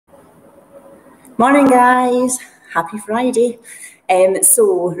Morning guys, happy Friday.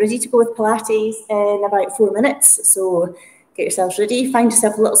 So ready to go with Pilates in about 4 minutes. So get yourselves ready, find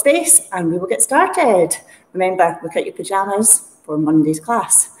yourself a little space and we will get started. Remember, look at your pajamas for Monday's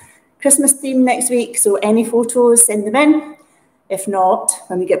class. Christmas theme next week, so any photos, send them in. If not,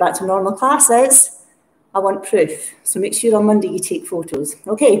 when we get back to normal classes, I want proof. So make sure on Monday you take photos.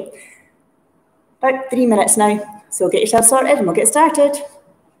 Okay, about 3 minutes now. So get yourself sorted and we'll get started.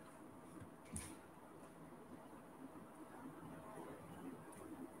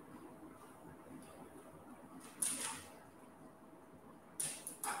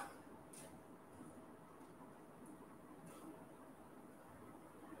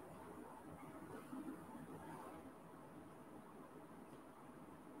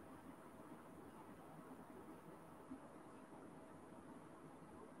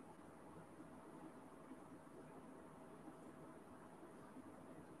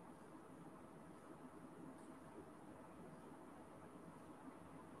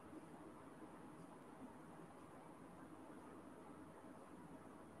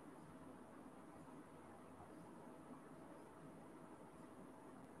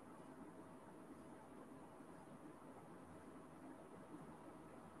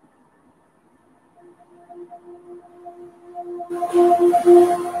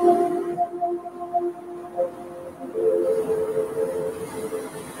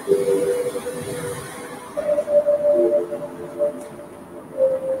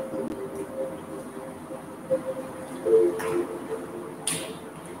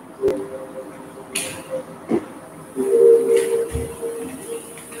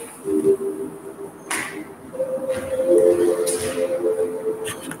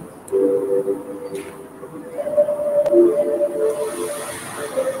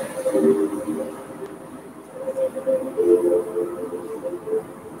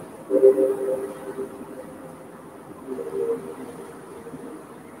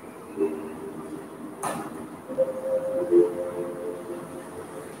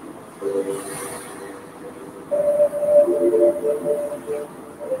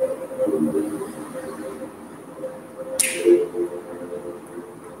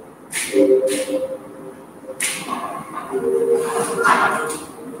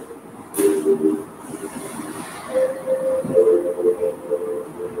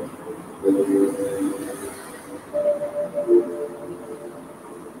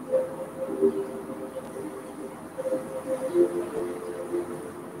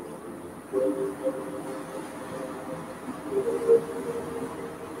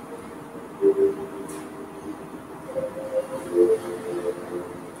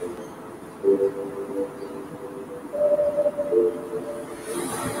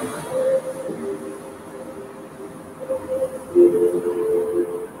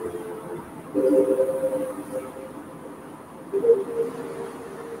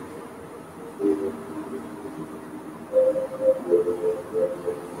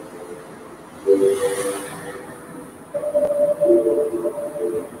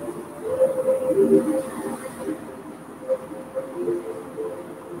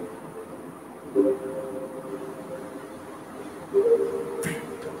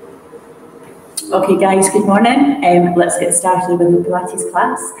 Okay guys, good morning. Let's get started with the Pilates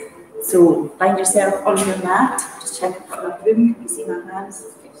class. So find yourself on your mat. Just check I've got enough room. Can you see my hands?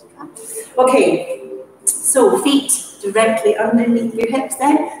 Okay, so feet directly underneath your hips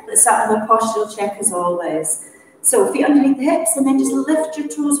then. Let's start with a postural check as always. So feet underneath the hips and then just lift your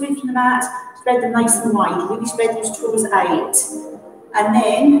toes away from the mat. Spread them nice and wide. Really spread those toes out. And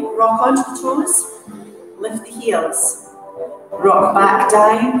then rock onto the toes. Lift the heels. Rock back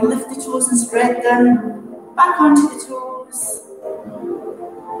down, lift the toes and spread them, back onto the toes.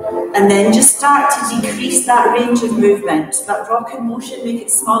 And then just start to decrease that range of movement, that rock in motion, make it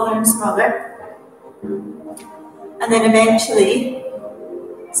smaller and smaller. And then eventually,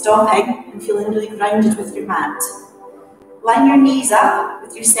 stopping and feeling really grounded with your mat. Line your knees up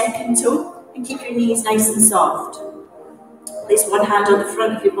with your second toe and keep your knees nice and soft. Place one hand on the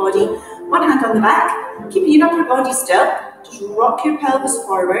front of your body, one hand on the back, keeping your upper body still. Just rock your pelvis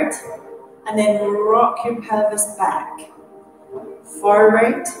forward and then rock your pelvis back.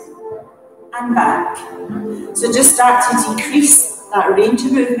 Forward and back. So just start to decrease that range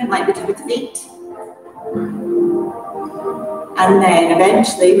of movement like we did with the feet. And then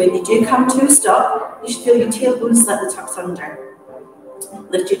eventually when you do come to a stop, you should feel your tailbone slightly tucked under.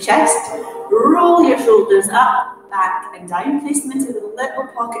 Lift your chest, roll your shoulders up, back and down, place them into the little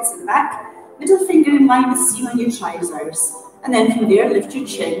pockets at the back. Middle finger in line with the seam on your trousers. And then from there, lift your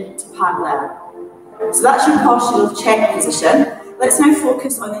chin to parallel. So that's your postural check position. Let's now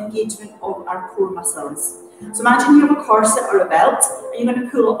focus on engagement of our core muscles. So imagine you have a corset or a belt, and you're going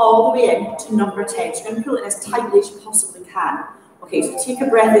to pull all the way in to number 10. So you're going to pull it as tightly as you possibly can. Okay, so take a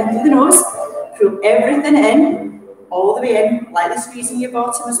breath in through the nose, pull everything in, all the way in, lightly squeezing your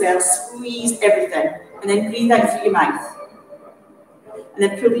bottom as well, squeeze everything, and then breathe out through your mouth. And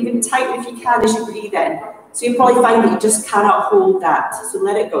then pull even tighter if you can as you breathe in. So you'll probably find that you just cannot hold that, so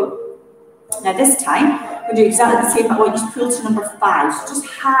let it go. Now this time, we'll do exactly the same, but I want you to pull to number 5, so just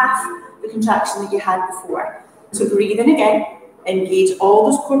half the contraction that you had before. So breathe in again, engage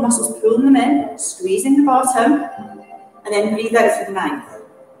all those core muscles, pulling them in, squeezing the bottom, and then breathe out through the mouth.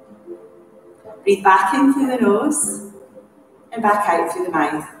 Breathe back in through the nose, and back out through the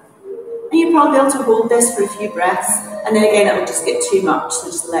mouth. And you'll probably be able to hold this for a few breaths, and then again it will just get too much, so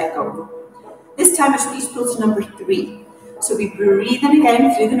just let go. This time I just want you to pull to number 3. So we breathe in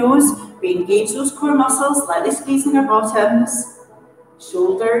again through the nose, we engage those core muscles, lightly squeezing our bottoms,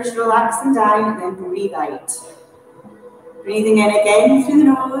 shoulders relaxing down, and then breathe out. Breathing in again through the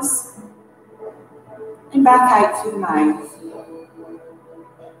nose, and back out through the mouth.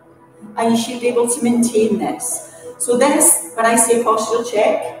 And you should be able to maintain this. So this, when I say postural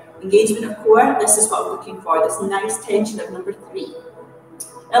check, engagement of core, this is what I'm looking for, this nice tension of number 3.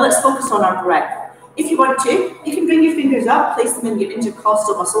 Now let's focus on our breath. If you want to, you can bring your fingers up, place them in your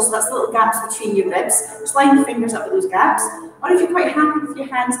intercostal muscles, so that's the little gaps between your ribs. Just line the fingers up with those gaps. Or if you're quite happy with your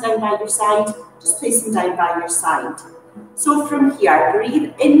hands down by your side, just place them down by your side. So from here,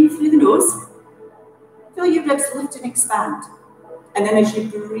 breathe in through the nose, feel your ribs lift and expand. And then as you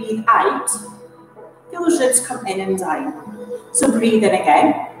breathe out, feel those ribs come in and down. So breathe in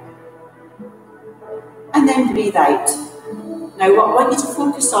again, and then breathe out. Now what I want you to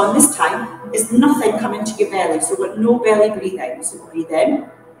focus on this time is nothing coming to your belly, so we've got no belly breathing. So breathe in,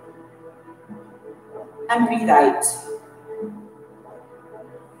 and breathe out.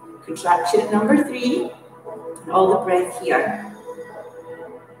 Contraction at number 3, and all the breath here.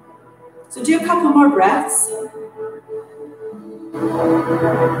 So do a couple more breaths.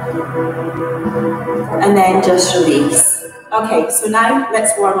 And then just release. Okay, so now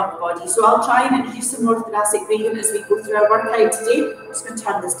let's warm up the body. So I'll try and introduce some more thoracic breathing as we go through our workout today. I'm just going to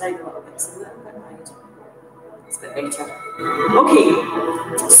turn this down a little bit, it's a little bit wide. It's a bit better.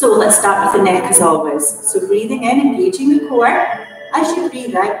 Okay, so let's start with the neck as always. So breathing in, engaging the core. As you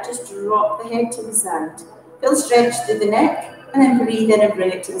breathe out, just drop the head to the side. Feel stretch through the neck, and then breathe in and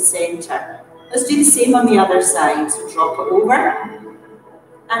bring it to the centre. Let's do the same on the other side. So drop it over,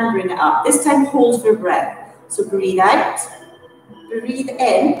 and bring it up. This time hold for breath. So breathe out, breathe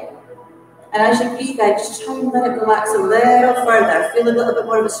in, and as you breathe out, just try and let it relax a little further. Feel a little bit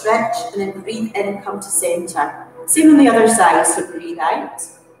more of a stretch, and then breathe in and come to centre. Same on the other side, so breathe out,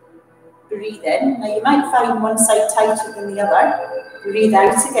 breathe in. Now you might find one side tighter than the other. Breathe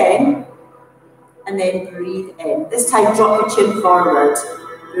out again, and then breathe in. This time drop your chin forward.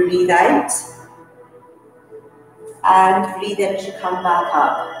 Breathe out, and breathe in as you come back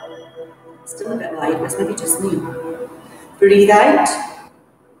up. Still a bit light, but it's maybe just me. Breathe out,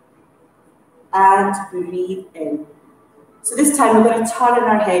 and breathe in. So this time we're going to turn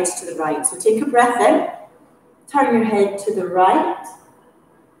our heads to the right. So take a breath in, turn your head to the right,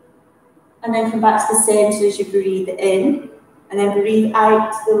 and then come back to the centre as you breathe in, and then breathe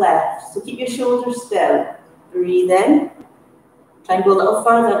out to the left. So keep your shoulders still. Breathe in, try and go a little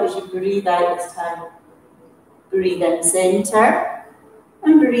further as you breathe out this time. Breathe in centre,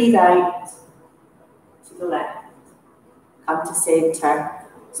 and breathe out to the left. Come to centre.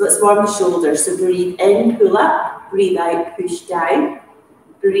 So let's warm the shoulders. So breathe in, pull up, breathe out, push down.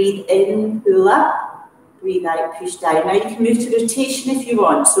 Breathe in, pull up, breathe out, push down. Now you can move to rotation if you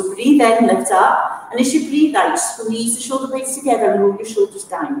want. So breathe in, lift up, and as you breathe out, squeeze the shoulder blades together and roll your shoulders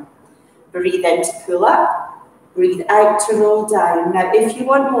down. Breathe in to pull up, breathe out to roll down. Now if you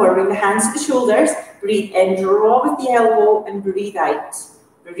want more, bring the hands to the shoulders, breathe in, draw with the elbow, and breathe out.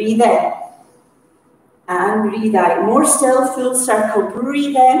 Breathe in, and breathe out. More still, full circle.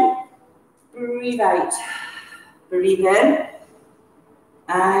 Breathe in, breathe out. Breathe in,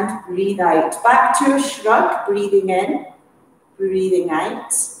 and breathe out. Back to a shrug, breathing in, breathing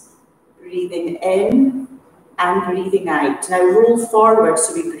out, breathing in, and breathing out. Now roll forward,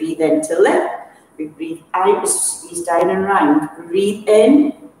 so we breathe in to lift, we breathe out, squeeze down and round. Breathe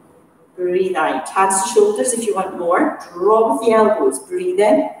in, breathe out. Hands to shoulders if you want more. Draw with the elbows, breathe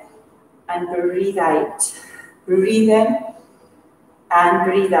in, and breathe out. Breathe in, and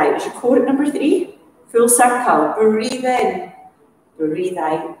breathe out. As you core at number 3, full circle. Breathe in, breathe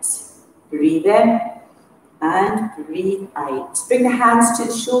out, breathe in, and breathe out. Bring the hands to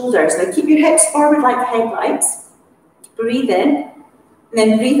the shoulders. Now keep your hips forward like the headlights. Breathe in,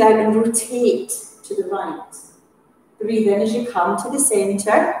 And then breathe out and rotate to the right. Breathe in as you come to the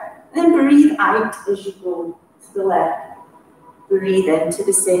centre, and then breathe out as you go to the left. Breathe into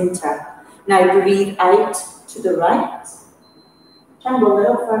the centre. Now breathe out to the right. Try and go a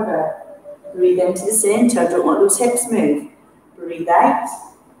little further. Breathe into the centre. Don't let those hips move. Breathe out.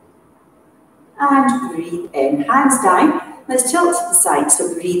 And breathe in. Hands down. Let's tilt to the side.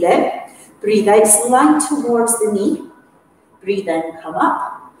 So breathe in. Breathe out. Slide towards the knee. Breathe in. Come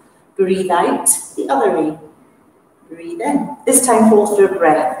up. Breathe out the other way. Breathe in. This time hold for a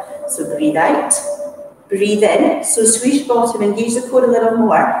breath. So breathe out. Breathe in. So squeeze your bottom. Engage the core a little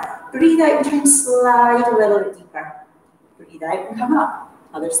more. Breathe out and try and slide a little bit deeper. Breathe out and come up.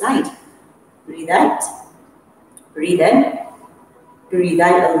 Other side. Breathe out. Breathe in. Breathe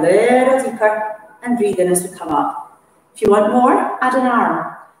out a little deeper. And breathe in as we come up. If you want more, add an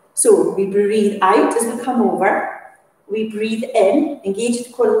arm. So we breathe out as we come over. We breathe in. Engage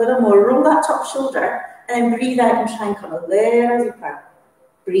the core a little more. Roll that top shoulder. And then breathe out and try and come a little deeper.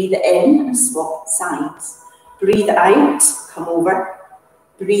 Breathe in and swap sides. Breathe out. Come over.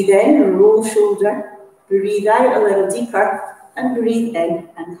 Breathe in, roll shoulder, breathe out a little deeper, and breathe in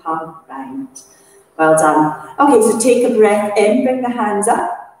and come round. Well done. Okay, so take a breath in, bring the hands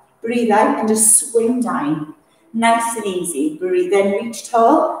up, breathe out and just swing down. Nice and easy. Breathe in, reach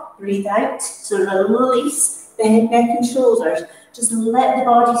tall, breathe out, so release the head, neck and shoulders. Just let the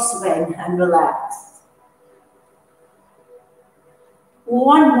body swing and relax.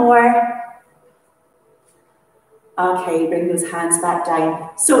 One more. Okay, bring those hands back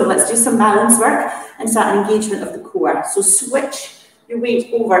down. So let's do some balance work and start an engagement of the core. So switch your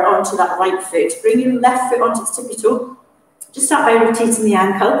weight over onto that right foot. Bring your left foot onto the tippy toe. Just start by rotating the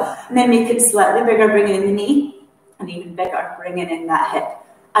ankle and then make it slightly bigger, bringing in the knee, and even bigger, bringing in that hip,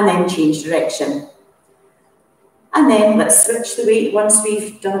 and then change direction. And then let's switch the weight once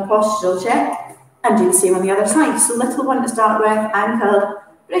we've done a postural check and do the same on the other side. So little one to start with, ankle,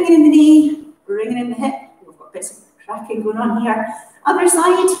 bringing in the knee, bringing in the hip. We've got bits of cracking going on here. Other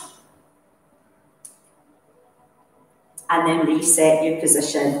side. And then reset your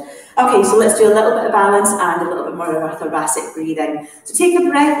position. Okay, so let's do a little bit of balance and a little bit more of our thoracic breathing. So take a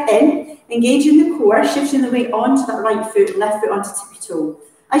breath in, engaging the core, shifting the weight onto that right foot, left foot onto tippy toe.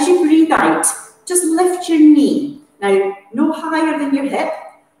 As you breathe out, just lift your knee. Now, no higher than your hip,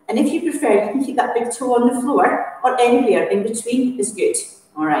 and if you prefer, you can keep that big toe on the floor or anywhere in between is good.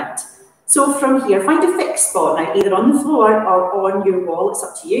 All right. So from here, find a fixed spot now, either on the floor or on your wall, it's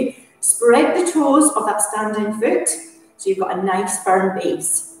up to you. Spread the toes of that standing foot, so you've got a nice firm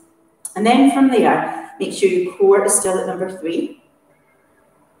base. And then from there, make sure your core is still at number 3.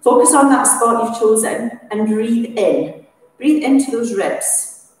 Focus on that spot you've chosen and breathe in. Breathe into those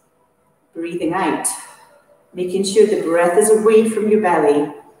ribs. Breathing out. Making sure the breath is away from your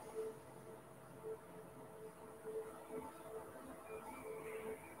belly.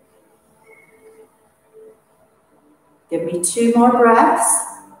 Give me 2 more breaths.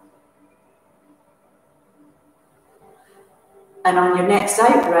 And on your next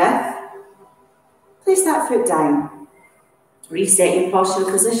out breath, place that foot down. Reset your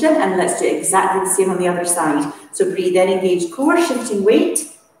postural position and let's do exactly the same on the other side. So breathe in, engage core, shifting weight,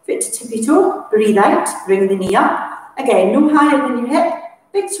 foot to tippy toe, breathe out, bring the knee up. Again, no higher than your hip,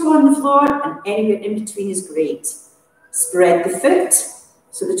 big toe on the floor and anywhere in between is great. Spread the foot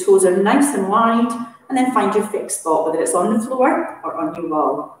so the toes are nice and wide and then find your fixed spot, whether it's on the floor or on your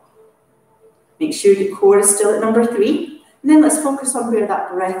wall. Make sure your core is still at number 3. And then let's focus on where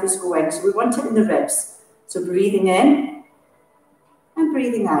that breath is going. So we want it in the ribs. So breathing in and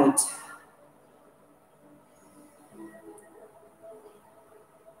breathing out.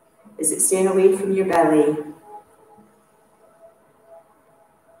 Is it staying away from your belly?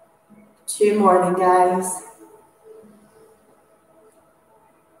 2 more then, guys.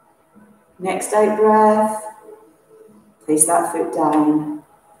 Next out breath. Place that foot down.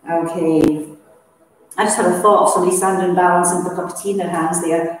 Okay. I just had a thought of somebody standing in balance and with a cup of tea in their hands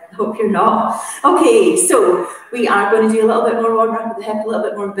there. I hope you're not. Okay, so we are going to do a little bit more warm up with the hip, a little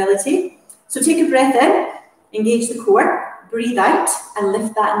bit more mobility. So take a breath in, engage the core, breathe out, and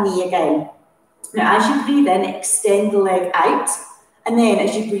lift that knee again. Now, as you breathe in, extend the leg out, and then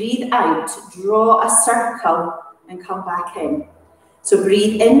as you breathe out, draw a circle and come back in. So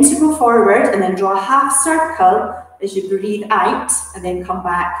breathe in to go forward, and then draw a half circle as you breathe out and then come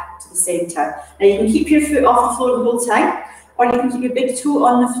back to the centre. Now you can keep your foot off the floor the whole time, or you can keep your big toe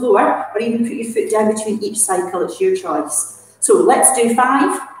on the floor, or even put your foot down between each cycle, it's your choice. So let's do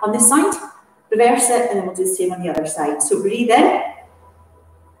 5 on this side, reverse it, and then we'll do the same on the other side. So breathe in,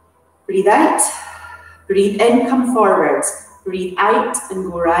 breathe out, breathe in, come forward, breathe out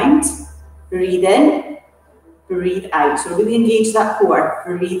and go round. Breathe in, breathe out. So really engage that core.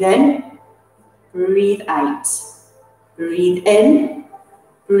 Breathe in, breathe out. Breathe in,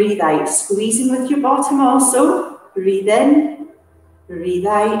 breathe out. Squeezing with your bottom also. Breathe in, breathe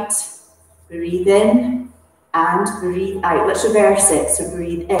out. Breathe in and breathe out. Let's reverse it. So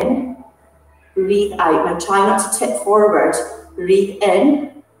breathe in, breathe out. Now try not to tip forward. Breathe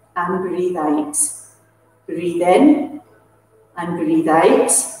in and breathe out. Breathe in and breathe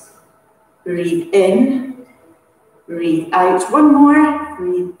out. Breathe in, breathe out. One more.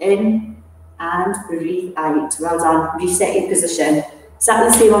 Breathe in and breathe out. Well done. Reset your position. Exactly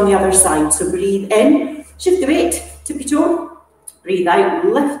the same on the other side. So breathe in, shift the weight, tippy toe. Breathe out,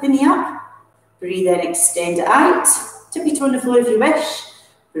 lift the knee up. Breathe in, extend it out. Tippy toe on the floor if you wish.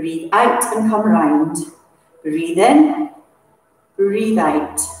 Breathe out and come round. Breathe in, breathe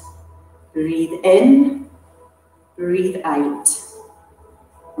out. Breathe in, breathe out.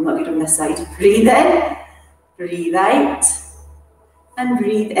 I'm not good on this side. Breathe in, breathe out, and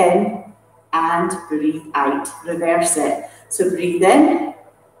breathe in, and breathe out. Reverse it. So breathe in,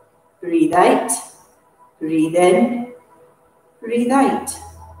 breathe out, breathe in, breathe out.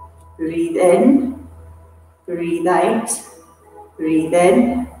 Breathe in, breathe out, breathe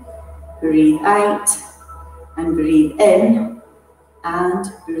in, breathe out, and breathe in, and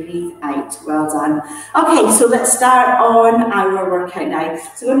breathe out. Well done. Okay, so let's start on our workout now.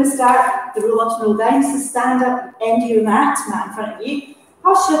 So we're going to start the roll up and roll down. So stand up, end of your mat in front of you.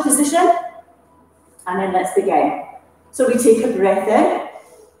 Posture position, and then let's begin. So we take a breath in,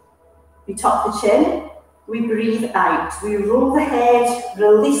 we tuck the chin, we breathe out. We roll the head,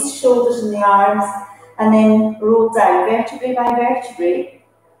 release the shoulders and the arms, and then roll down, vertebrae by vertebrae,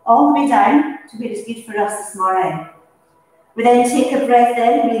 all the way down to where it's good for us this morning. We then take a breath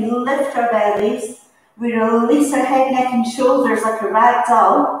in, we lift our bellies, we release our head, neck and shoulders like a rag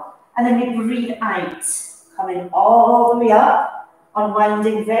doll, and then we breathe out, coming all the way up,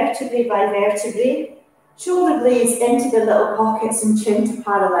 unwinding vertebrae by vertebrae, shoulder blades into the little pockets and chin to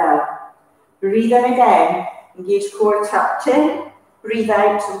parallel. Breathe in again, engage core, tuck chin, breathe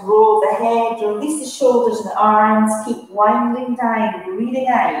out, roll the head, release the shoulders and the arms, keep winding down, breathing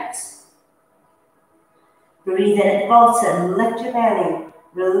out. Breathe in at the bottom, lift your belly,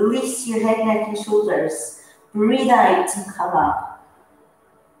 release your head, neck and shoulders. Breathe out and come up.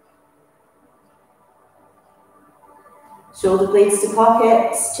 Shoulder blades to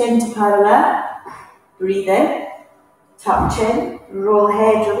pockets, chin to parallel. Breathe in, tuck chin, roll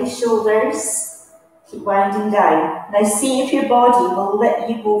head, release shoulders. Keep winding down. Now see if your body will let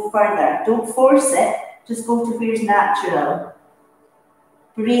you go further. Don't force it, just go to where's natural.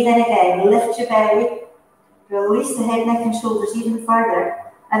 Breathe in again, lift your belly. Release the head, neck and shoulders even further,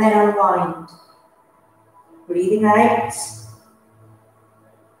 and then unwind. Breathing out.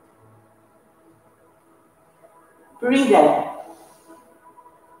 Breathe in.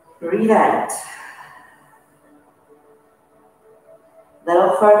 Breathe out. A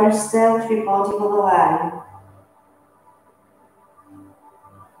little further still if your body will allow.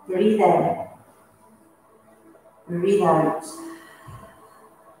 Breathe in. Breathe out.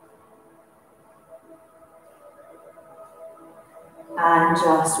 And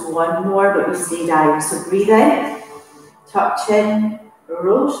just one more, but we stay down. So breathe in, tuck chin,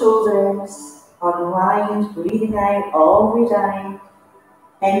 roll shoulders, unwind, breathing out, all the way down.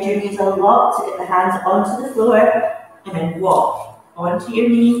 Bend your knees a lot to get the hands onto the floor, and then walk onto your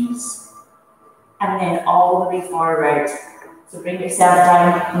knees, and then all the way forward. So bring yourself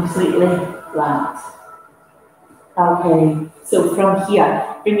down completely flat. Okay, so from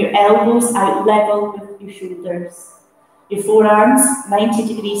here, bring your elbows out level with your shoulders. Your forearms 90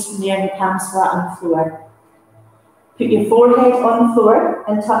 degrees from there and your palms flat on the floor. Put your forehead on the floor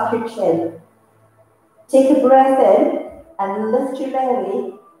and tuck your chin. Take a breath in and lift your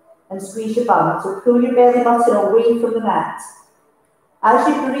belly and squeeze your bum. So pull your belly button away from the mat. As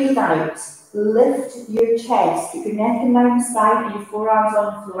you breathe out, lift your chest. Keep your neck in line with the spine and your forearms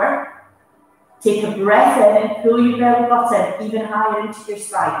on the floor. Take a breath in and pull your belly button even higher into your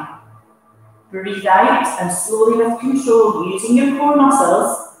spine. Breathe out and slowly with control, using your core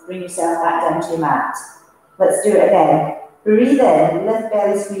muscles, bring yourself back down to your mat. Let's do it again. Breathe in, lift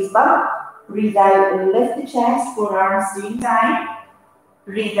belly, squeeze bum. Breathe out and lift the chest, forearms staying down.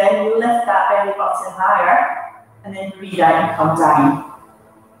 Breathe in, lift that belly button higher, and then breathe out and come down.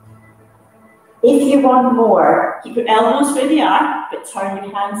 If you want more, keep your elbows where they are, but turn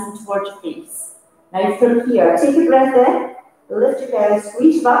your hands in towards your face. Now from here, take a breath in, lift your belly,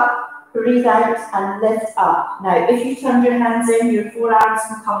 squeeze up. Breathe out and lift up. Now, if you turn your hands in, your forearms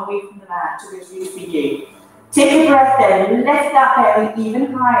can come away from the mat, so there's room for you. Take a breath in, lift that belly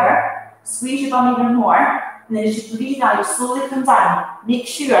even higher, squeeze your bum even more, and then as you breathe out, slowly come down. Make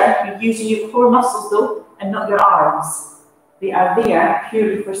sure you're using your core muscles though, and not your arms. They are there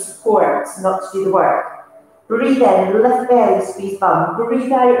purely for support, not to do the work. Breathe in, lift belly, squeeze bum.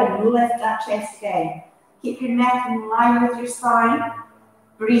 Breathe out and lift that chest again. Keep your neck in line with your spine.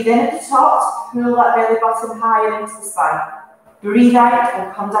 Breathe in at the top, pull that belly button higher into the spine. Breathe out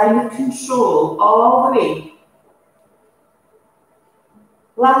and come down with control all the way.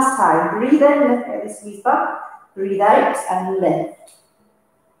 Last time, breathe in, lift belly, squeeze bum. Breathe out and lift.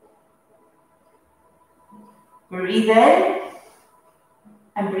 Breathe in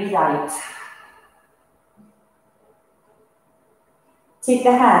and breathe out. Take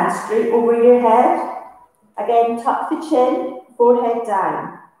the hands straight over your head. Again, tuck the chin, forehead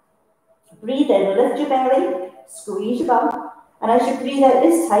down. Breathe in, lift your belly, squeeze your bum. And as you breathe out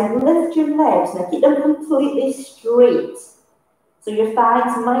this time, lift your legs. Now keep them completely straight. So your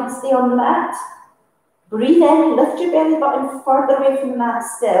thighs might stay on the mat. Breathe in, lift your belly button further away from the mat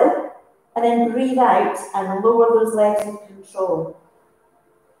still. And then breathe out and lower those legs with control.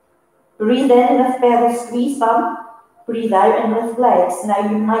 Breathe in, lift belly, squeeze bum. Breathe out and lift legs. Now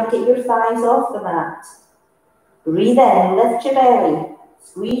you might get your thighs off the mat. Breathe in, lift your belly,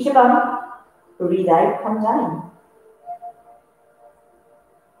 squeeze your bum. Breathe out, come down.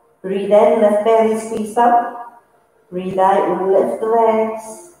 Breathe in, lift belly, squeeze bum. Breathe out, lift the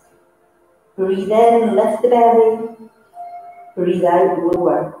legs. Breathe in, lift the belly. Breathe out,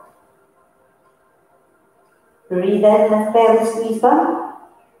 lower. Breathe in, lift belly, squeeze bum.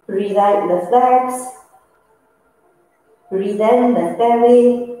 Breathe out, lift legs. Breathe in, lift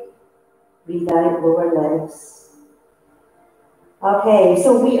belly. Breathe out, lower legs. Okay,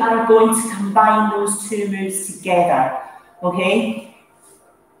 so we are going to combine those two moves together. Okay?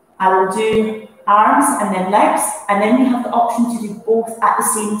 I will do arms and then legs, and then you have the option to do both at the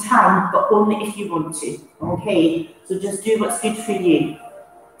same time, but only if you want to. Okay? So just do what's good for you.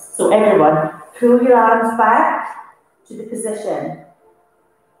 So everyone, pull your arms back to the position.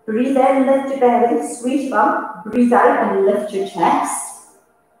 Breathe in, lift your belly, squeeze your bum. Breathe out and lift your chest.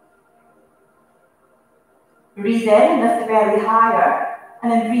 Breathe in, lift the belly higher,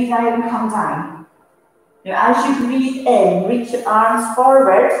 and then breathe out and come down. Now as you breathe in, reach your arms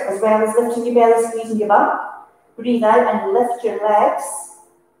forward, as well as lifting your belly, squeezing your bum. Breathe out and lift your legs.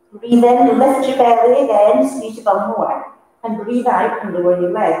 Breathe in, lift your belly again, squeeze your bum more. And breathe out and lower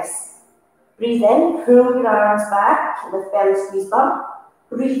your legs. Breathe in, pull your arms back, lift belly, squeeze bum.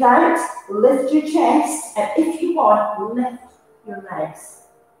 Breathe out, lift your chest, and if you want, lift your legs.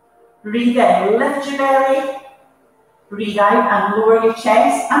 Breathe in, lift your belly. Breathe out and lower your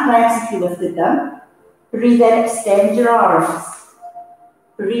chest and legs if you lifted them. Breathe in, extend your arms.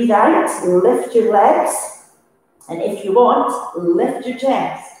 Breathe out, lift your legs. And if you want, lift your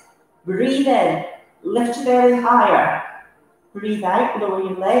chest. Breathe in, lift your belly higher. Breathe out, lower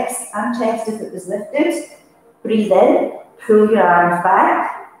your legs and chest if it was lifted. Breathe in, pull your arms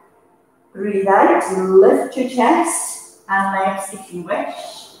back. Breathe out, lift your chest and legs if you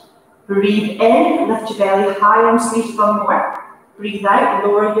wish. Breathe in, lift your belly higher and squeeze your bum more. Breathe out,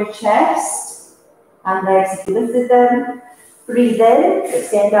 lower your chest and legs if you lifted them. Breathe in,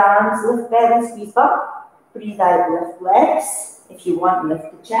 extend arms, lift belly, squeeze bum. Breathe out, lift legs. If you want,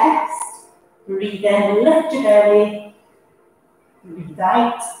 lift the chest. Breathe in, lift your belly. Breathe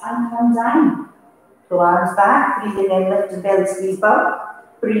out and come down. Pull arms back, breathing in, lift the belly, squeeze bum.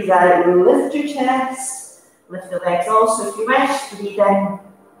 Breathe out, lift your chest. Lift the legs also if you wish. Breathe in,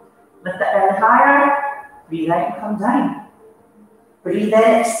 lift that belly higher. Breathe out and come down. Breathe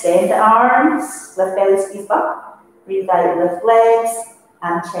in, extend the arms. Lift belly, squeeze bum. Breathe out, lift legs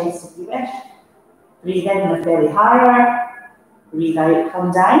and chest if you wish. Breathe in, lift belly higher. Breathe out,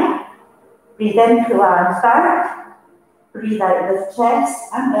 come down. Breathe in, pull arms back. Breathe out, lift chest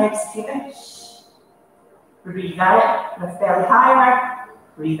and legs if you wish. Breathe out, lift belly higher.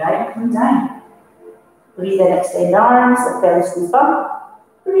 Breathe out, come down. Breathe in, extend arms, lift belly, squeeze bum.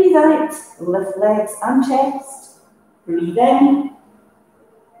 Breathe out, lift legs and chest. Breathe in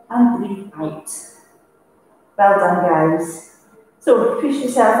and breathe out. Well done, guys. So push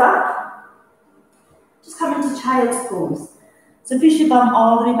yourself up. Just come into child's pose. So push your bum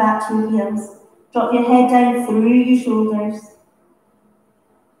all the way back to your heels. Drop your head down through your shoulders.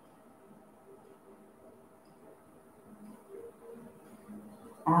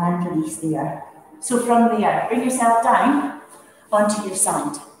 And release there. So from there, bring yourself down onto your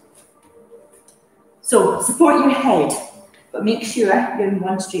side. So support your head, but make sure you're in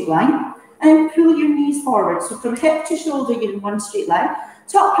one straight line. And pull your knees forward. So from hip to shoulder, you're in one straight line.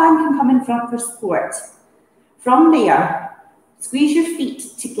 Top hand can come in front for support. From there, squeeze your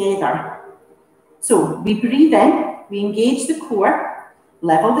feet together. So we breathe in, we engage the core,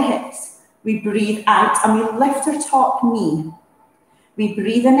 level the hips. We breathe out and we lift our top knee. We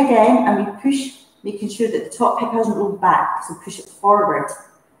breathe in again and we push, making sure that the top hip hasn't rolled back, so push it forward.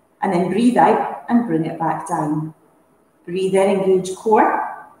 And then breathe out and bring it back down. Breathe in, engage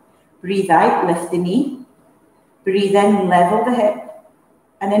core. Breathe out, lift the knee. Breathe in, level the hip.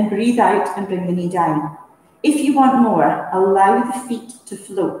 And then breathe out and bring the knee down. If you want more, allow the feet to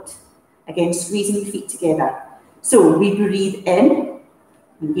float. Again, squeezing the feet together. So we breathe in,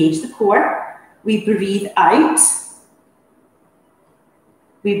 engage the core. We breathe out.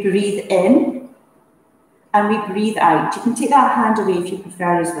 We breathe in. And we breathe out. You can take that hand away if you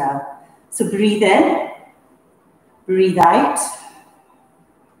prefer as well. So breathe in. Breathe out.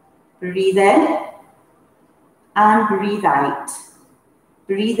 Breathe in. And breathe out.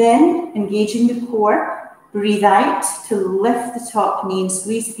 Breathe in, engaging the core. Breathe out to lift the top knee and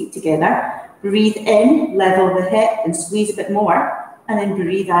squeeze the feet together. Breathe in, level the hip and squeeze a bit more. And then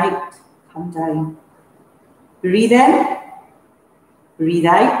breathe out, come down. Breathe in, breathe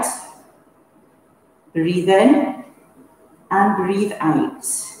out. Breathe in and breathe out.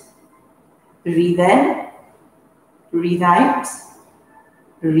 Breathe in, breathe out.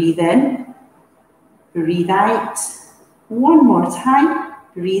 Breathe in, breathe out. One more time.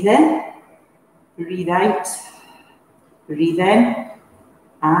 Breathe in, breathe out. Breathe in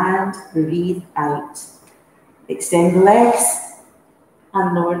and breathe out. Extend the legs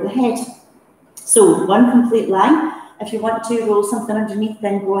and lower the head. So one complete line. If you want to roll something underneath,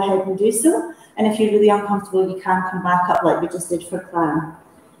 then go ahead and do so. And if you're really uncomfortable, you can come back up like we just did for climb.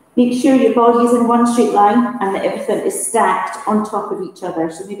 Make sure your body is in one straight line and that everything is stacked on top of each other.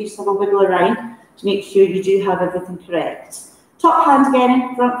 So maybe just have a wiggle around to make sure you do have everything correct. Top hand again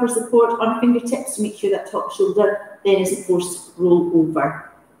in front for support on fingertips to make sure that top shoulder then isn't forced to roll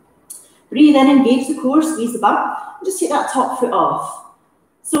over. Breathe in, engage the core, squeeze the bum, and just take that top foot off.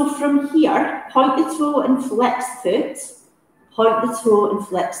 So from here, point the toe and flex the foot, point the toe and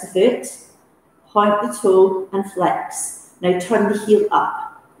flex the foot, point the toe and flex. Now turn the heel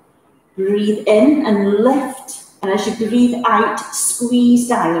up. Breathe in and lift, and as you breathe out, squeeze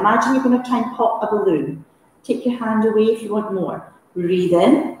down. Imagine you're going to try and pop a balloon. Take your hand away if you want more. Breathe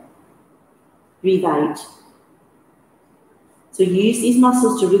in, breathe out. So use these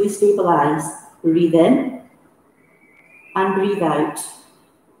muscles to really stabilize. Breathe in and breathe out.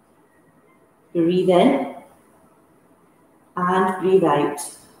 Breathe in and breathe out.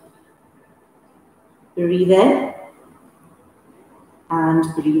 Breathe in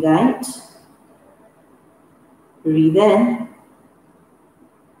and breathe out. Breathe in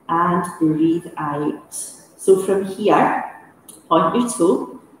and breathe out. So from here, point your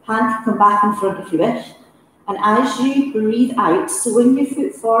toe, hand can come back in front if you wish. And as you breathe out, swing your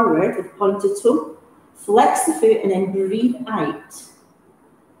foot forward with pointed toe, flex the foot and then breathe out.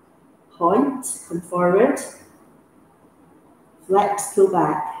 Point, come forward, flex, pull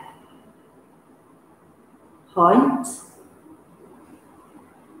back. Point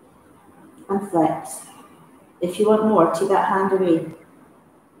and flex. If you want more, take that hand away.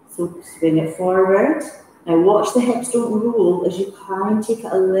 So swing it forward. Now watch the hips don't roll as you try and take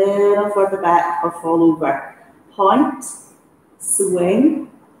it a little further back or fall over. Point, swing,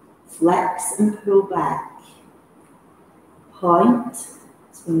 flex and pull back. Point,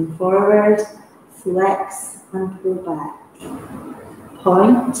 swing forward, flex and pull back.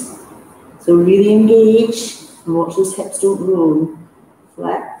 Point. So really engage and watch those hips don't roll.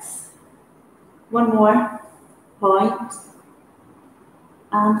 Flex. One more. Point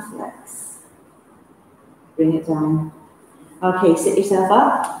and flex. Bring it down. Okay, sit yourself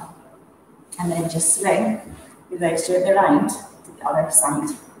up and then just swing your legs gently around to the other side.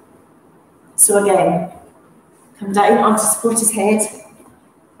 So again, come down onto supported head,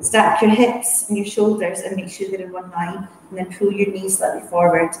 stack your hips and your shoulders and make sure they're in one line, and then pull your knees slightly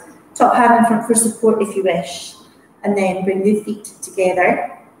forward. Top hand in front for support if you wish, and then bring the feet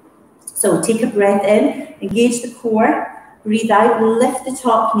together. So take a breath in, engage the core, breathe out, lift the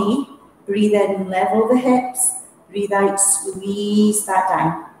top knee, breathe in, level the hips, breathe out, squeeze that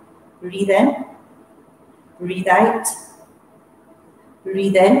down. Breathe in, breathe out,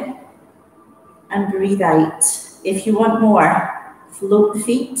 breathe in, and breathe out. If you want more, float the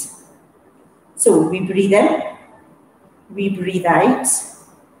feet. So we breathe in, we breathe out,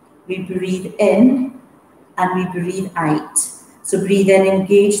 we breathe in, and we breathe out. So breathe in,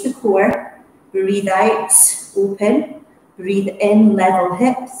 engage the core, breathe out, open, breathe in, level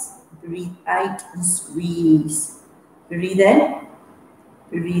hips, breathe out and squeeze. Breathe in,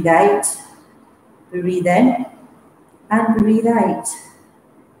 breathe out, Breathe in and breathe out.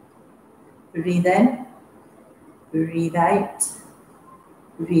 Breathe in, breathe out.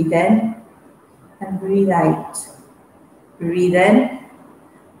 Breathe in and breathe out. Breathe in,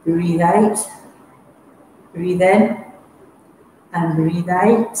 breathe out. Breathe in and breathe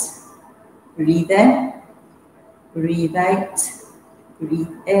out. Breathe in, breathe out.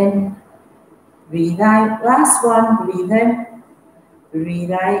 Breathe in, breathe out. Last one, breathe in,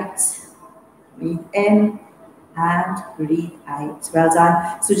 breathe out. Breathe in and breathe out. Well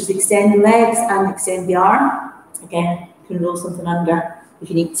done. So just extend the legs and extend the arm. Again, you can roll something under if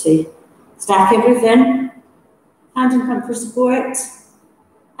you need to. Stack everything. Hand in front for support.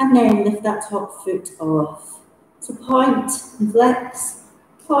 And then lift that top foot off. So point and flex,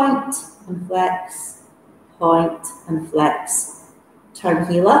 point and flex, point and flex. Turn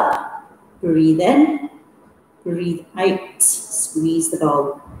heel up, breathe in, breathe out, squeeze the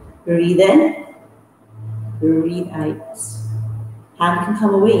ball. Breathe in, breathe out. Hand can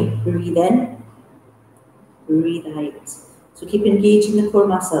come away, breathe in, breathe out. So keep engaging the core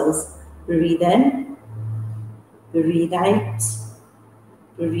muscles. Breathe in, breathe out,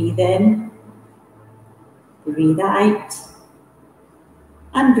 breathe in, breathe out,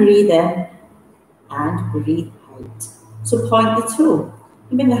 and breathe in, and breathe out. So point the toe,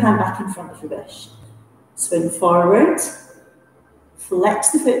 and bring the hand back in front if you wish. Swing forward,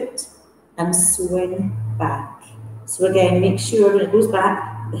 flex the foot, and swing back. So again, make sure when it goes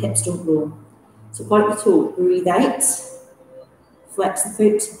back, the hips don't roll. So point the toe, breathe out, flex the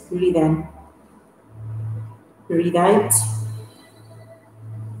foot, breathe in, breathe out,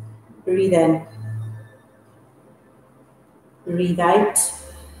 breathe in, breathe out,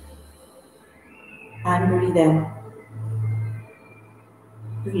 and breathe in,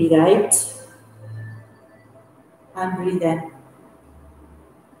 breathe out, and breathe in,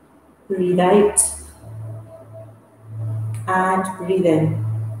 breathe out, and breathe in,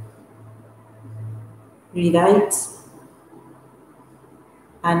 breathe out,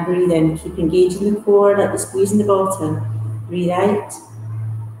 and breathe in. Keep engaging the core like you're squeezing the bottom. Breathe out,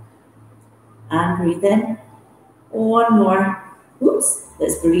 and breathe in. One more. Oops.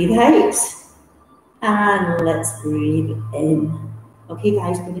 Let's breathe out. And let's breathe in. Okay,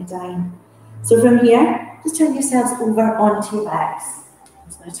 guys, bring it down. So from here, just turn yourselves over onto your backs. I'm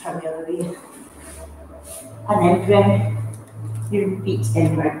just going to turn the other way. And then bring your feet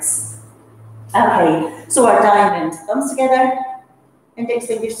inwards. Okay, so our diamond. Thumbs together, index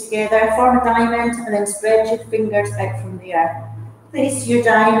fingers together, form a diamond, and then spread your fingers out from there. Place your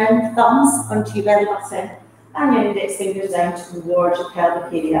diamond thumbs onto your belly button and your index fingers down towards your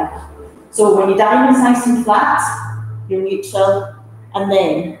pelvic area. So when your diamond's nice and flat, you're neutral, and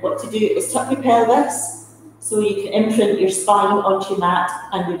then what to do is tuck your pelvis so you can imprint your spine onto your mat,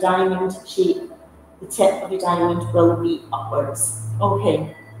 and your diamond shape, the tip of your diamond will be upwards.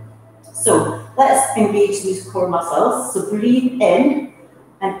 Okay, so let's engage these core muscles. So breathe in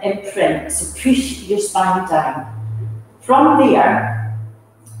and imprint, so push your spine down. From there,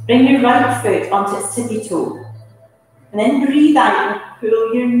 bring your right foot onto its tippy toe, and then breathe out and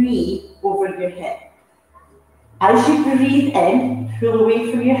pull your knee over your hip. As you breathe in, pull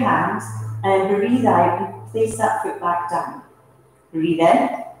away from your hands, and then breathe out and place that foot back down. Breathe in,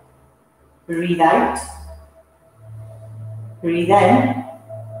 breathe out, breathe in,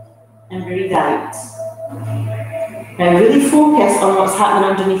 and breathe out. Now really focus on what's happening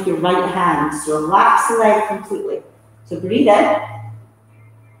underneath your right hand, so relax the leg completely. So breathe in,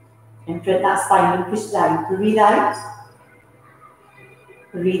 imprint that spine and push down. Breathe out,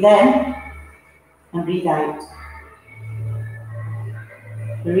 breathe in, and breathe out.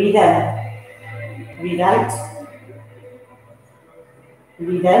 Breathe in, breathe out,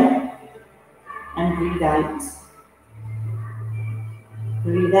 breathe in, and breathe out.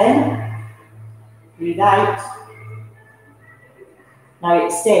 Breathe in, breathe out. Now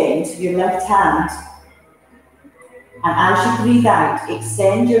extend your left hand. And as you breathe out,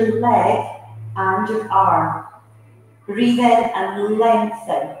 extend your leg and your arm. Breathe in and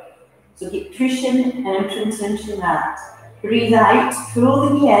lengthen. So keep pushing and imprinting into your mat. Breathe out, pull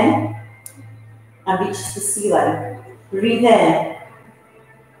the knee in, and reach the ceiling. Breathe in,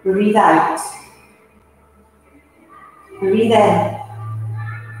 breathe out. Breathe in,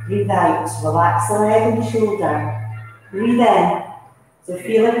 breathe out. Relax the leg and the shoulder. Breathe in. So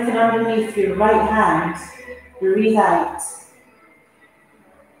feel everything underneath your right hand. Breathe out.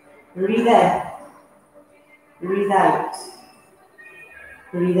 Breathe in. Breathe out.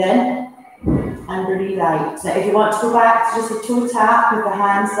 Breathe in and breathe out. Now if you want to go back to just a toe tap with the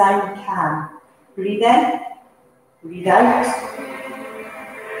hands down, you can. Breathe in. Breathe out.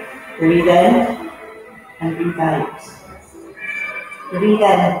 Breathe in. and breathe out. Breathe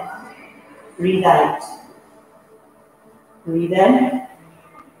in, breathe out. Breathe in,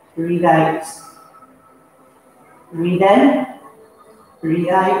 breathe out. Breathe in, breathe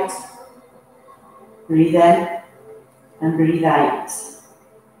out. Breathe in and breathe out.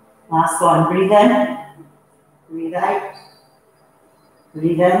 Last one, breathe in, breathe out.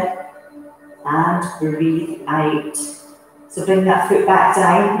 Breathe in and breathe out. So bring that foot back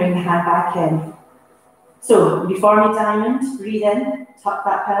down, bring the hand back in. So you form a diamond, breathe in, tuck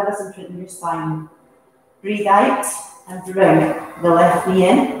that pelvis and print in your spine. Breathe out and bring the left knee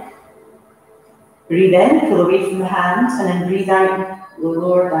in. Breathe in, pull away from the hand, and then breathe out and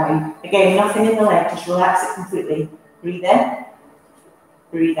lower down. Again, nothing in the leg, just relax it completely. Breathe in,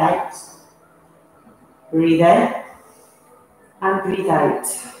 breathe out. Breathe in and breathe out.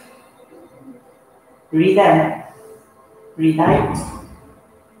 Breathe in, breathe out.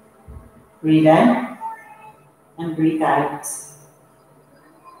 Breathe in and breathe out.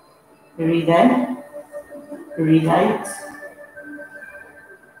 Breathe in, breathe out.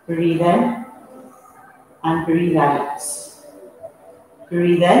 Breathe in and breathe out.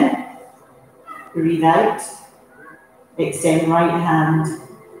 Breathe in, breathe out. Extend right hand.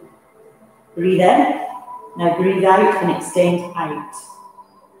 Breathe in, now breathe out and extend out.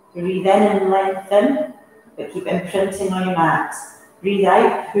 Breathe in and lengthen, but keep imprinting on your mat. Breathe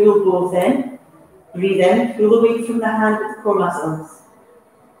out, pull both in. Breathe in, pull away from the hand with the core muscles.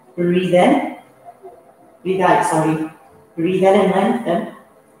 Breathe in, breathe out, sorry. Breathe in and lengthen.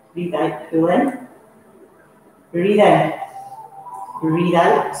 Breathe out, pull in. Breathe in, breathe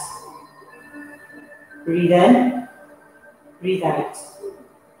out. Breathe in, breathe out.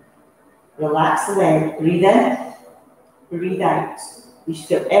 Relax the leg, breathe in, breathe out. You should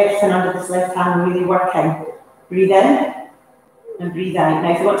feel everything under this left hand really working. Breathe in and breathe out.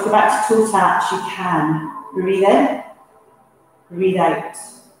 Now if you want to go back to toe touch, you can. Breathe in, breathe out.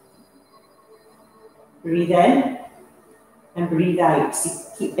 Breathe in and breathe out. So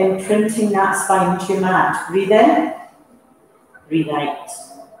keep imprinting that spine to your mat. Breathe in, breathe out.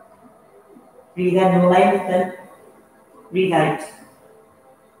 Breathe in, lengthen, breathe out.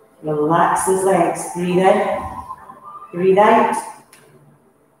 Relax those legs. Breathe in, breathe out.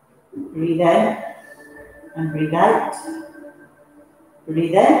 Breathe in and breathe out.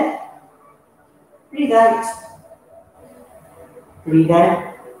 Breathe in, breathe out. Breathe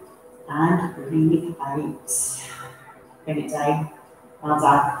in and breathe out. Bring it down. Well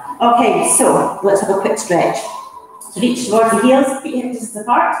done. Okay, so let's have a quick stretch. So reach towards the heels, feet hip distance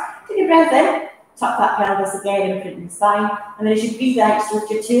apart. Take a breath in, tuck that pelvis again, imprint the spine. And then as you breathe out, just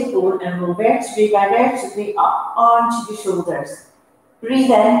lift your tailbone and roll vertebrae by vertebrae up onto your shoulders. Breathe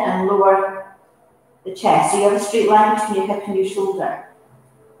in and lower the chest. So you have a straight line between your hip and your shoulder.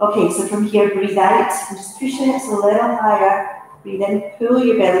 Okay, so from here, breathe out and just push your hips a little higher. Breathe in, pull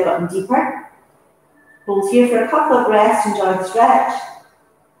your belly button deeper. Hold here for a couple of breaths, enjoy the stretch.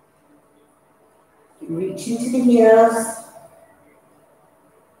 Reach into the heels.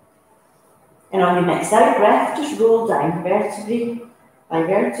 And on your next out breath, just roll down vertebrae by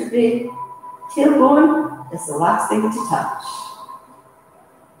vertebrae. Tailbone is the last thing to touch.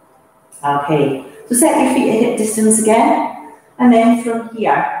 Okay, so set your feet at hip distance again. And then from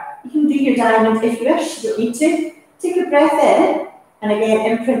here, you can do your diamond if you wish, you don't need to. Take a breath in, and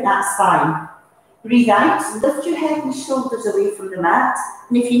again, imprint that spine. Breathe out, lift your head and shoulders away from the mat.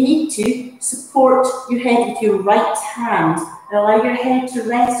 And if you need to, support your head with your right hand. And allow your head to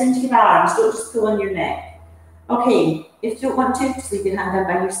rest into your arms, don't just pull on your neck. Okay, if you don't want to, just leave your hand down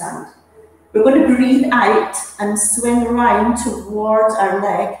by your side. We're going to breathe out and swing around towards our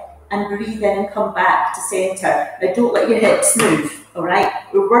leg and breathe in and come back to centre. Now don't let your hips move, all right?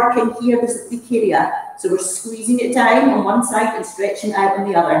 We're working here, this is the peak area. So we're squeezing it down on one side and stretching out on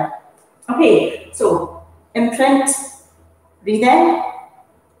the other. Okay, so imprint, breathe in,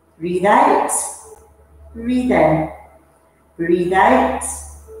 breathe out, breathe in, breathe out,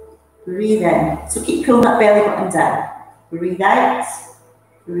 breathe in. So keep pulling that belly button down. Breathe out,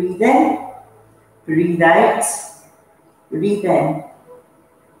 breathe in, breathe out, breathe in,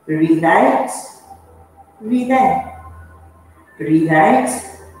 breathe out, breathe in, breathe out,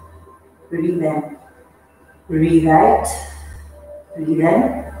 breathe in, breathe out, breathe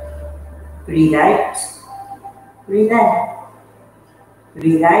in, breathe out, breathe in,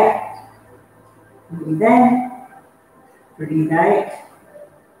 breathe out, breathe in, breathe out,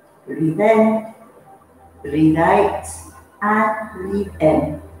 breathe in, breathe out, and breathe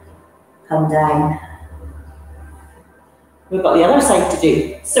in. Come down. We've got the other side to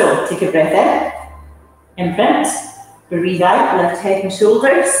do. So take a breath in, imprint, breathe out, lift head and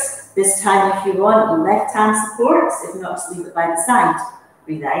shoulders. This time, if you want, left hand supports. If not, just leave it by the side.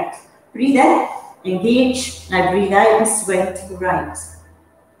 Breathe out. Breathe in. Engage. Now breathe out and swing to the right.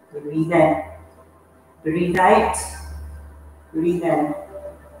 Breathe in. Breathe out. Breathe in.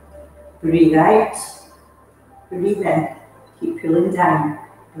 Breathe out. Breathe in. Keep pulling down.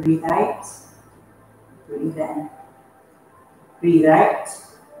 Breathe out. Breathe in. Breathe out.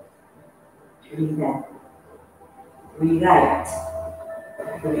 Breathe in. Breathe out.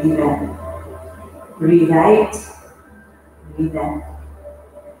 Breathe in. Breathe out. Breathe in.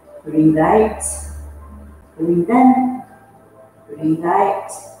 Breathe out. Breathe in. Breathe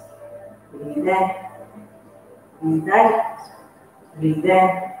out. Breathe in. Breathe out. Breathe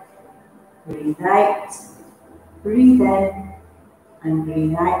in. Breathe out. Breathe in. And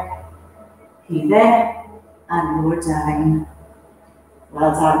breathe out. Breathe in. And lower down.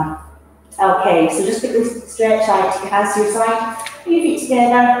 Well done. Okay, so just quickly stretch out your hands to your side. Put your feet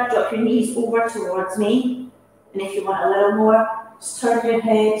together, drop your knees over towards me. And if you want a little more, just turn your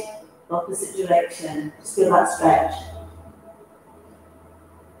head opposite direction. Just feel that stretch.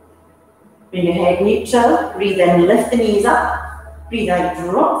 Bring your head neutral. Breathe in, lift the knees up. Breathe out,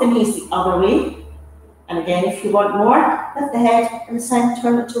 drop the knees the other way. And again, if you want more, lift the head and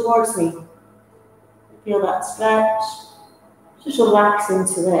turn it towards me. Feel that stretch. Just relax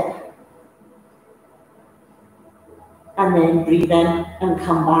into it. And then breathe in and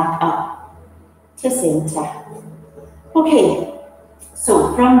come back up to centre. Okay,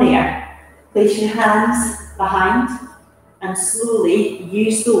 so from there, place your hands behind and slowly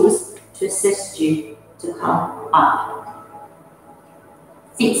use those to assist you to come up.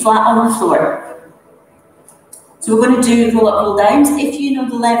 Feet flat on the floor. So we're going to do roll-up, roll-downs. If you know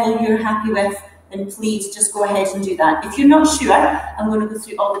the level you're happy with, then please just go ahead and do that. If you're not sure, I'm going to go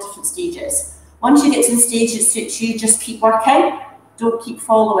through all the different stages. Once you get to the stage that suits you, just keep working. Don't keep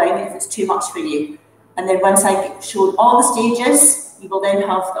following if it's too much for you. And then once I've shown all the stages, you will then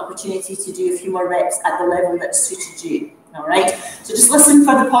have the opportunity to do a few more reps at the level that suited you. All right? So just listen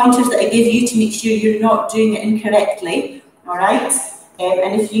for the pointers that I give you to make sure you're not doing it incorrectly. All right?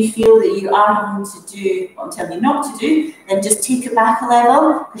 And if you feel that you are having to do what I'm telling you not to do, then just take it back a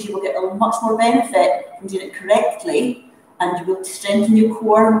level, because you will get a much more benefit from doing it correctly. And you will strengthen your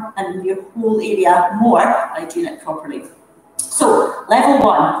core and your whole area more by doing it properly. So, level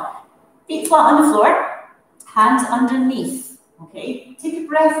 1, feet flat on the floor, hands underneath, okay? Take a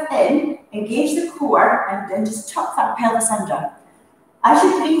breath in, engage the core, and then just tuck that pelvis under. As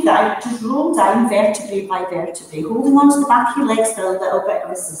you breathe out, just roll down vertebrae by vertebrae, holding onto the back of your legs for a little bit of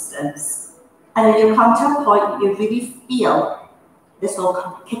assistance. And then you'll come to a point that you really feel this all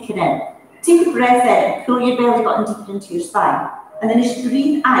come kicking in. Take a breath in, pull your belly button deeper into your spine. And then as you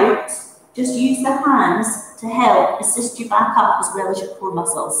breathe out, just use the hands to help assist you back up as well as your core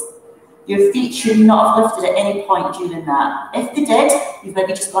muscles. Your feet should not have lifted at any point during that. If they did, you've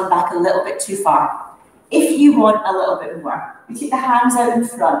maybe just gone back a little bit too far. If you want a little bit more, we take the hands out in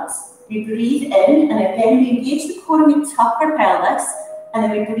front. We breathe in, and again we engage the core and we tuck our pelvis. And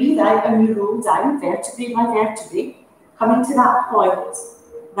then we breathe out and we roll down vertebrae by vertebrae, coming to that point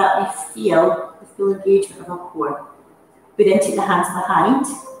that we feel the full engagement of our core. We then take the hands behind,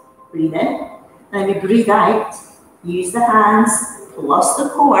 breathe in, and then we breathe out, use the hands plus the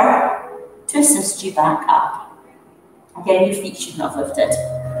core to assist you back up. Again, your feet should not have lifted.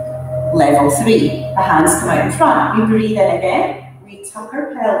 Level 3, the hands come out in front. We breathe in again, we tuck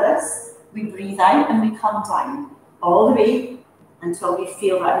our pelvis, we breathe out and we come down all the way until we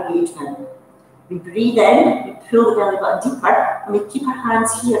feel that engagement. We breathe in, we pull the belly button deeper, and we keep our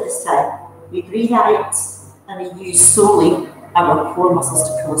hands here this time. We breathe out, and we use solely our core muscles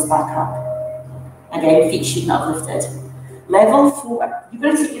to pull us back up. Again, feet should not have lifted. Level 4, you're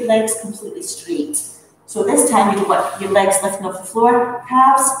going to take your legs completely straight. So this time you don't want your legs lifting off the floor,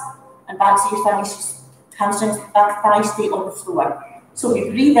 calves and backs of your thighs, hamstrings, back thighs stay on the floor. So we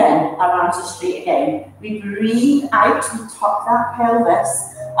breathe in, our arms are straight again. We breathe out, we tuck that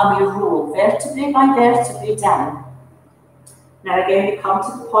pelvis, and we roll vertebrae by vertebrae down. Now again, we come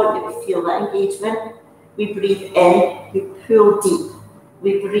to the point that we feel that engagement. We breathe in, we pull deep.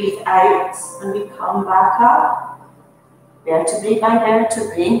 We breathe out, and we come back up, vertebrae by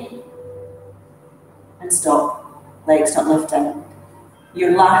vertebrae, and stop. Legs not lifting.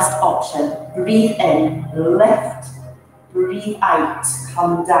 Your last option, breathe in, lift, breathe out,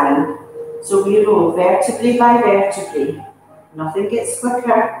 come down. So we roll vertebrae by vertebrae. Nothing gets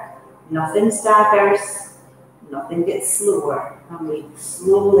quicker, nothing staggers, nothing gets slower. And we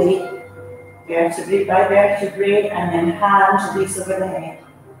slowly, vertebrae by vertebrae, and then hands release over the head.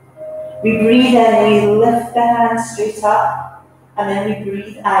 We breathe in, we lift the hands straight up, And then we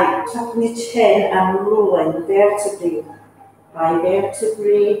breathe out, tucking the chin and rolling vertebrae by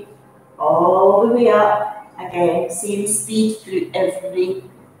vertebrae all the way up. Again, same speed through every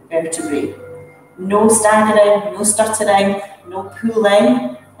vertebrae. No staggering, no stuttering, no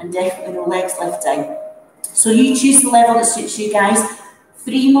pulling, and definitely no legs lifting. So you choose the level that suits you guys.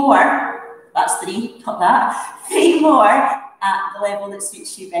 3 more, that's 3, not that. 3 more at the level that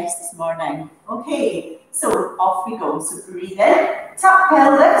suits you best this morning. Okay, so off we go. So breathe in, tuck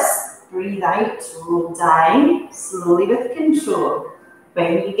pelvis, breathe out, roll down, slowly with control.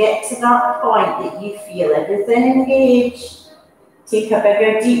 When you get to that point that you feel everything engaged, take a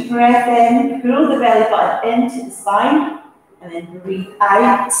bigger deep breath in, pull the belly button into the spine, and then breathe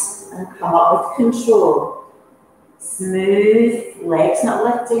out and come up with control. Smooth, legs not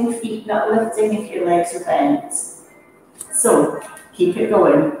lifting, feet not lifting if your legs are bent. So, keep it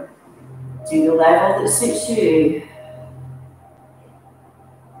going. Do the level that suits you.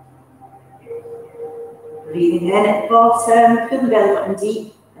 Breathing in at the bottom, pull the belly button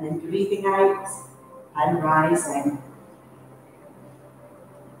deep, and then breathing out and rising.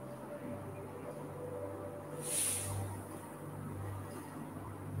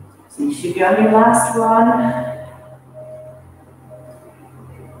 So you should be on your last one.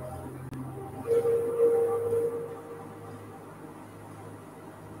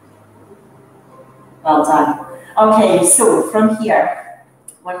 Well done. Okay, so from here,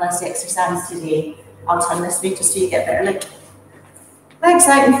 one last exercise today. I'll turn this way just so you get better look. Legs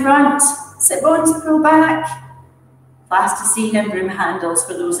out in front, sit bones pull back. Plasticine and broom handles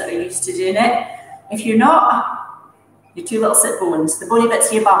for those that are used to doing it. If you're not, your 2 little sit bones, the bony bits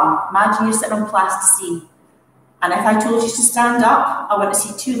of your bum. Imagine you're sitting on plasticine. And if I told you to stand up, I want to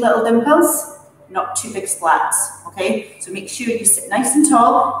see 2 little dimples, not 2 big splats, okay? So make sure you sit nice and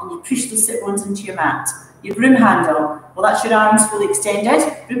tall and you push those sit bones into your mat. Your broom handle, well, that's your arms fully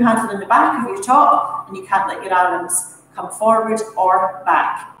extended, broom handle in the back of your top, and you can't let your arms come forward or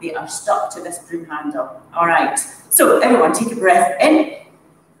back. They are stuck to this broom handle. All right, so everyone take a breath in,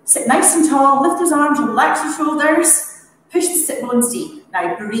 sit nice and tall, lift those arms, relax your shoulders, push the sit bones deep.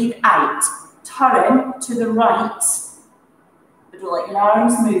 Now breathe out, turn to the right, but don't let your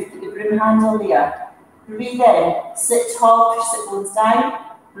arms move, put the broom handle there. Breathe in, sit tall, push sit bones down.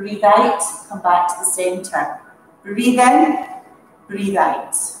 Breathe out, come back to the centre. Breathe in, breathe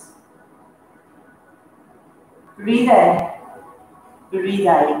out. Breathe in, breathe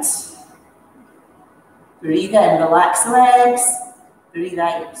out. Breathe in, relax the legs. Breathe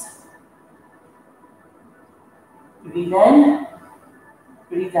out. Breathe in,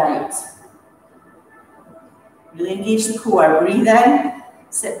 breathe out. Really engage the core. Breathe in,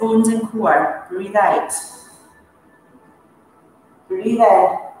 sit bones and core. Breathe out. Breathe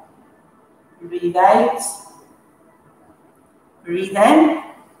in, breathe out, breathe in,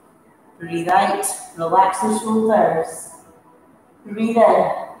 breathe out, relax the shoulders, breathe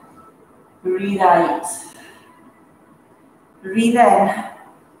in, breathe out, breathe in,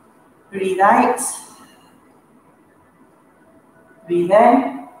 breathe out, breathe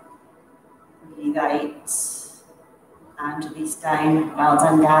in, breathe out, and release down. Well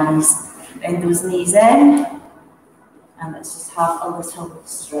done guys. Bend those knees in. And let's just have a little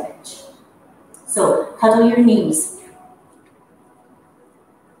stretch. So, cuddle your knees.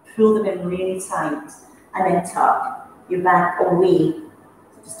 Pull them in really tight. And then tuck your back away.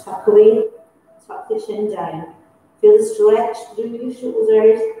 So just tuck away, tuck the chin down. Feel the stretch through your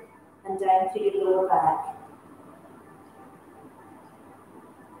shoulders and down through your lower back.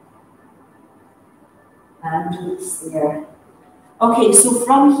 And release there. Okay, so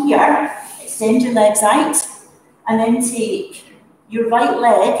from here, extend your legs out. And then take your right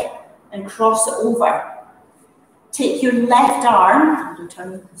leg and cross it over. Take your left arm,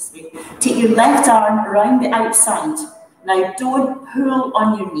 turn this way. Take your left arm around the outside. Now don't pull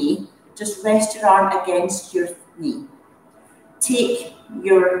on your knee, just rest your arm against your knee. Take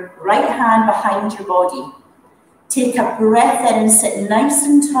your right hand behind your body. Take a breath in and sit nice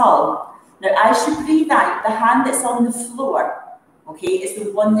and tall. Now as you breathe out, the hand that's on the floor, okay, is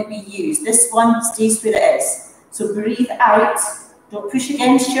the one that we use. This one stays where it is. So breathe out, don't push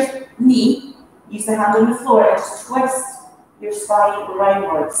against your knee, use the hand on the floor and just twist your spine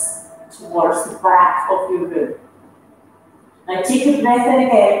roundwards towards the back of your room. Now take a breath in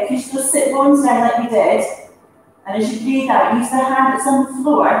again, push those sit bones down like we did, and as you breathe out, use the hand that's on the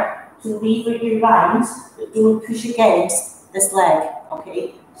floor to lever your round, but don't push against this leg,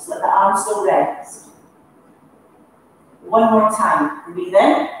 okay? Just let the arm still rest. One more time, breathe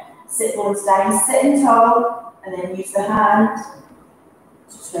in, sit bones down, sitting tall, and then use the hand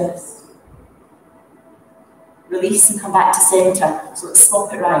to twist. release and come back to centre. So let's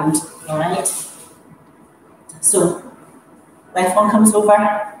swap it round, all right? So left one comes over,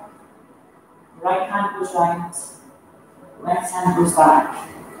 right hand goes round, left hand goes back.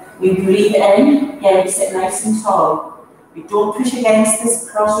 We breathe in, again we sit nice and tall. We don't push against this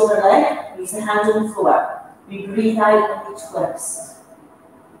crossover leg, use the hand on the floor. We breathe out and we twist.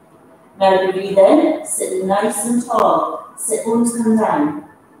 Now we breathe in, sit nice and tall, sit bones come down.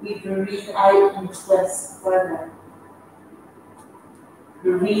 We breathe out and twist further.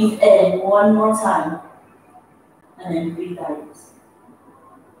 Breathe in one more time, and then breathe out.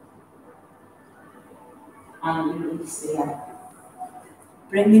 And we release there.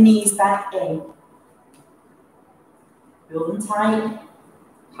 Bring the knees back in. Roll them tight.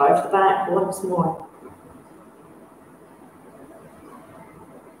 Carve the back once more.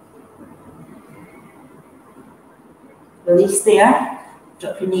 Release there.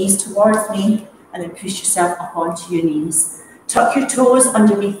 Drop your knees towards me and then push yourself up onto your knees. Tuck your toes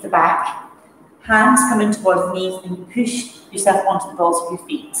underneath the back. Hands coming towards the knees and you push yourself onto the balls of your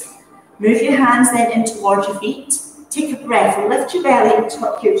feet. Move your hands then in towards your feet. Take a breath, lift your belly and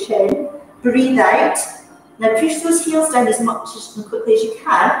tuck your chin. Breathe out. Now push those heels down as much and quickly as you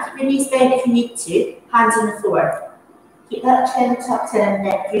can. Keep your knees bent if you need to. Hands on the floor. Keep that chin tucked in and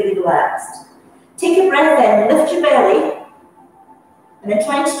neck really relaxed. Take a breath in, lift your belly. And then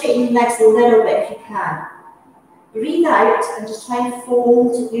try and straighten your legs a little bit if you can. Breathe out and just try and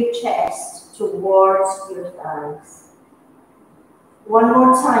fold your chest towards your thighs. One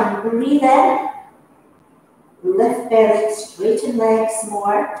more time. Breathe in. Lift belly, straighten legs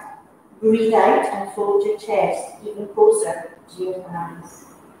more. Breathe out and fold your chest even closer to your hands.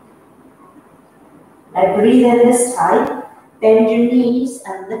 Now breathe in this time. Bend your knees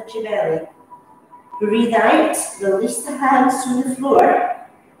and lift your belly. Breathe out, release the hands from the floor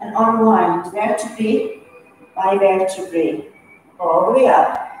and unwind vertebrae by vertebrae, all the way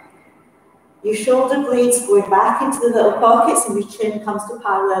up. Your shoulder blades going back into the little pockets and your chin comes to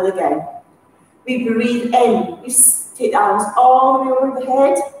parallel again. We breathe in, we take the arms all the way over the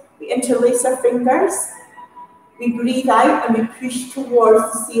head, we interlace our fingers. We breathe out and we push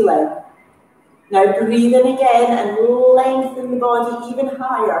towards the ceiling. Now breathe in again and lengthen the body even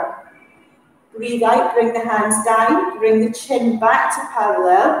higher. Breathe out, bring the hands down, bring the chin back to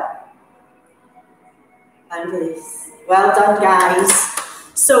parallel, and release. Well done, guys.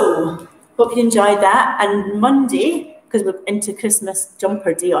 So, hope you enjoyed that. And Monday, because we're into Christmas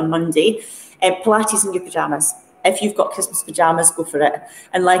jumper day on Monday, Pilates in your pyjamas. If you've got Christmas pyjamas, go for it.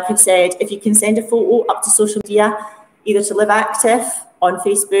 And like I said, if you can send a photo up to social media, either to Live Active on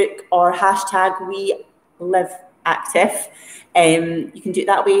Facebook or hashtag We Live Active. You can do it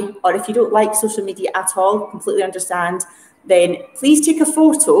that way, or if you don't like social media at all, completely understand, then please take a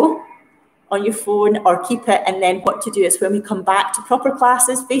photo on your phone or keep it, and then what to do is when we come back to proper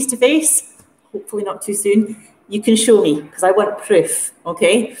classes face to face, hopefully not too soon, you can show me because I want proof,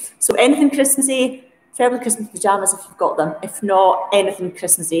 okay? So anything Christmassy, preferably Christmas pyjamas if you've got them, if not anything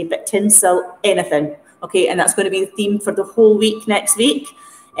Christmassy, but tinsel, anything, okay? And that's going to be the theme for the whole week next week,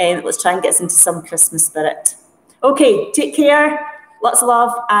 and let's try and get us into some Christmas spirit. Okay, take care, lots of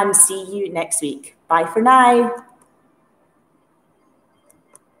love, and see you next week. Bye for now.